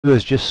Do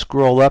is just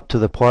scroll up to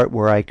the part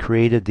where I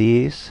created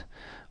these,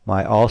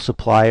 my all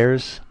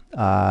suppliers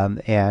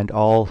and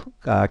all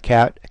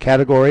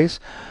categories.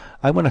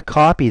 I'm going to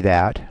copy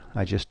that.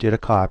 I just did a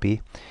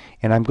copy.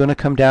 And I'm going to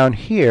come down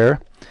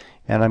here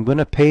and I'm going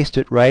to paste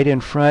it right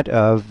in front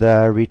of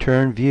the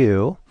return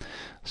view.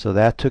 So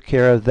that took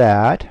care of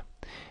that.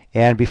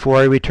 And before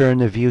I return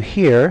the view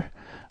here,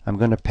 I'm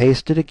going to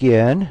paste it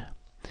again.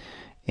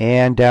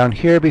 And down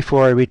here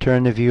before I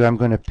return the view, I'm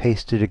going to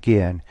paste it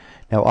again.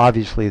 Now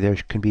obviously there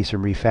can be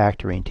some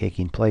refactoring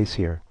taking place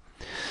here.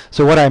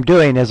 So what I'm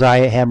doing is I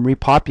am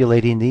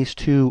repopulating these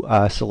two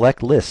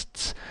select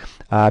lists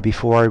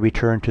before I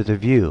return to the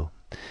view.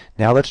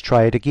 Now let's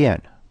try it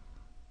again.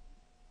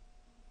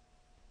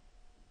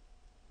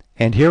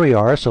 And here we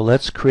are, so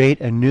let's create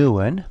a new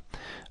one.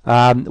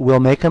 We'll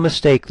make a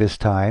mistake this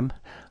time.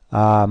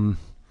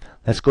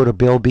 Let's go to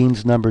Bill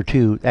Beans number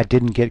 2. That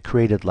didn't get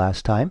created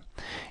last time.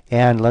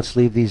 And let's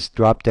leave these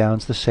drop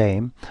downs the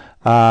same.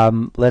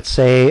 Let's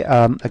say,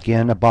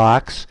 again, a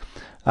box.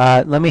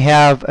 Let me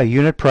have a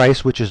unit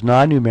price, which is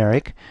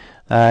non-numeric.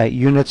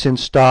 Units in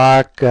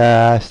stock,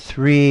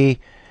 3.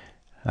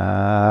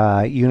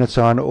 Units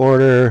on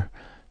order,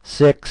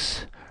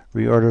 6.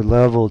 Reorder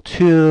level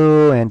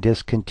 2, and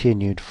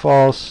discontinued,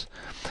 false.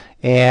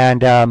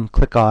 And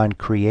click on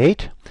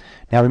Create.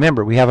 Now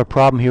remember, we have a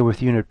problem here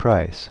with unit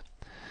price.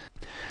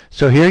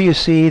 So here you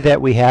see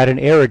that we had an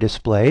error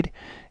displayed.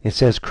 It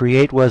says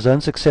create was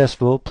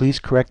unsuccessful. Please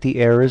correct the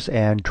errors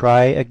and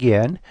try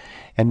again.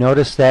 And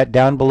notice that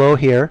down below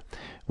here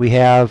we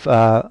have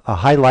a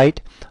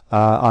highlight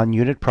on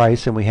unit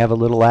price, and we have a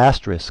little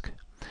asterisk.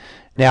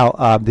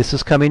 Now this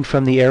is coming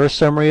from the error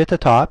summary at the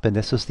top, and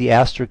this is the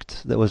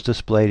asterisk that was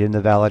displayed in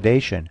the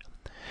validation.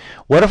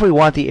 What if we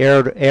want the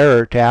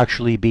error to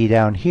actually be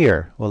down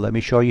here? Well, let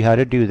me show you how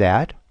to do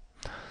that.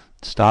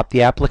 Stop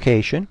the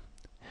application.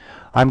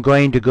 I'm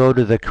going to go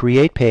to the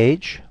Create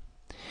page,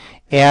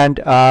 and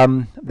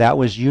that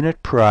was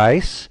unit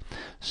price.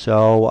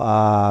 So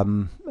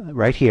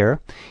right here,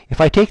 if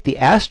I take the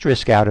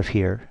asterisk out of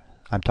here,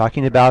 I'm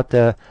talking about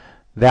the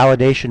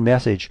validation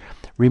message,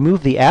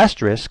 remove the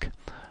asterisk,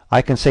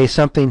 I can say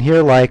something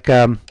here like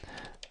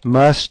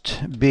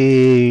must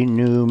be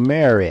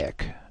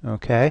numeric.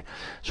 Okay,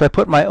 so I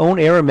put my own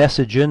error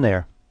message in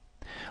there.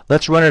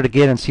 Let's run it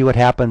again and see what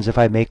happens if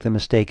I make the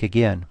mistake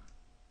again.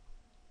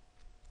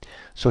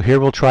 So here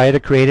we'll try to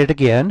create it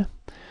again.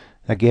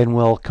 Again,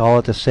 we'll call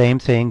it the same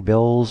thing,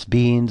 Bill's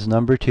Beans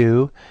number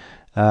 2.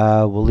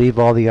 We'll leave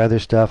all the other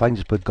stuff. I can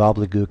just put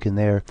gobbledygook in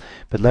there.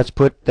 But let's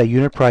put the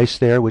unit price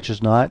there, which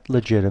is not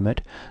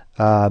legitimate.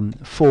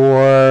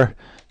 4,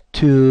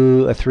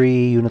 2,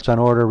 3 units on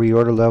order,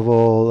 reorder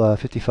level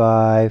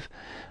 55,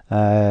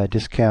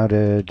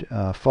 discounted,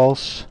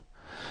 false.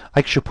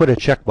 I should put a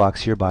checkbox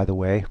here, by the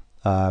way,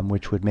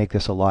 which would make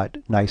this a lot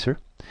nicer.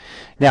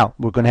 Now,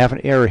 we're going to have an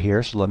error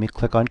here, so let me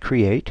click on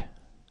Create.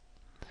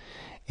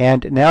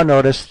 And now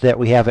notice that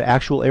we have an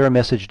actual error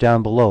message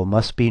down below,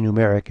 must be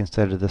numeric,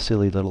 instead of the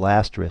silly little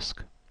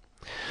asterisk.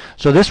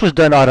 So this was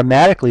done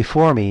automatically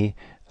for me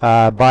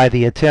by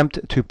the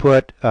attempt to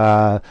put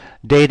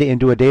data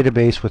into a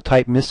database with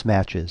type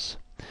mismatches.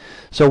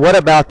 So what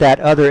about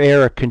that other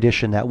error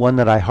condition, that one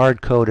that I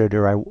hard-coded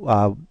or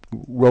I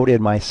wrote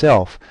in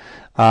myself?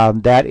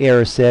 That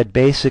error said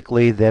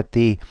basically that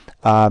the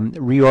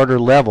reorder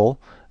level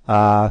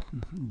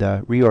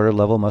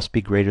must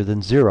be greater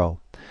than 0.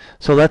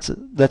 So let's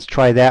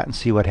try that and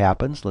see what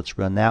happens. Let's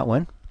run that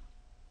one.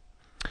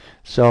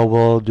 So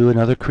we'll do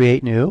another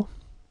create new.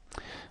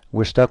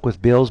 We're stuck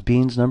with Bill's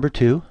Beans number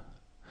 2.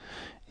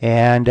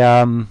 And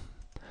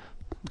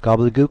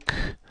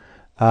gobbledygook,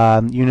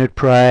 unit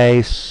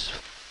price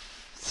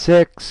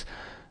 6,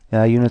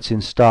 units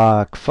in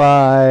stock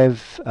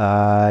 5,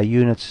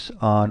 units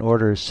on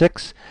order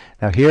 6.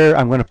 Now here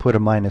I'm going to put a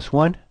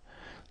 -1,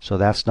 so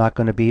that's not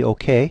going to be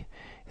okay.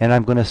 And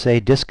I'm going to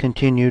say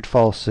discontinued,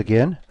 false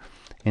again.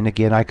 And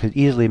again, I could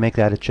easily make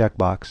that a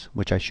checkbox,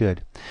 which I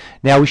should.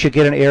 Now we should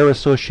get an error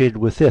associated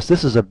with this.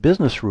 This is a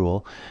business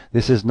rule.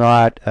 This is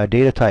not a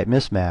data type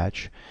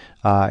mismatch.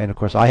 And of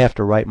course, I have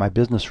to write my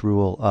business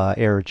rule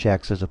error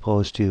checks as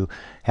opposed to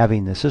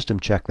having the system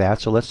check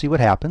that. So let's see what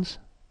happens.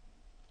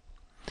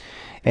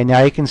 And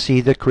now you can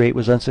see that create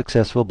was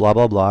unsuccessful, blah,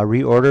 blah, blah.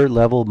 Reorder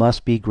level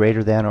must be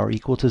greater than or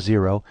equal to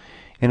 0.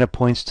 And it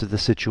points to the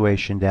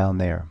situation down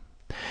there.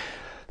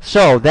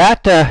 So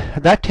that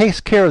takes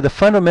care of the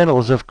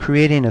fundamentals of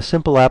creating a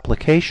simple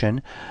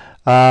application.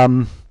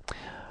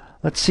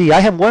 Let's see, I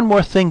have one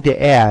more thing to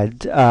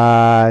add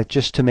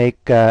just to make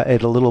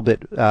it a little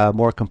bit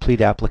more complete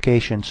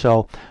application.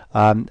 So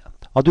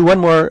I'll do one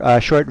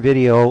more short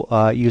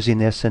video using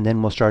this, and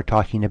then we'll start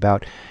talking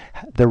about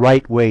the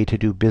right way to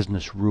do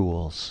business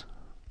rules.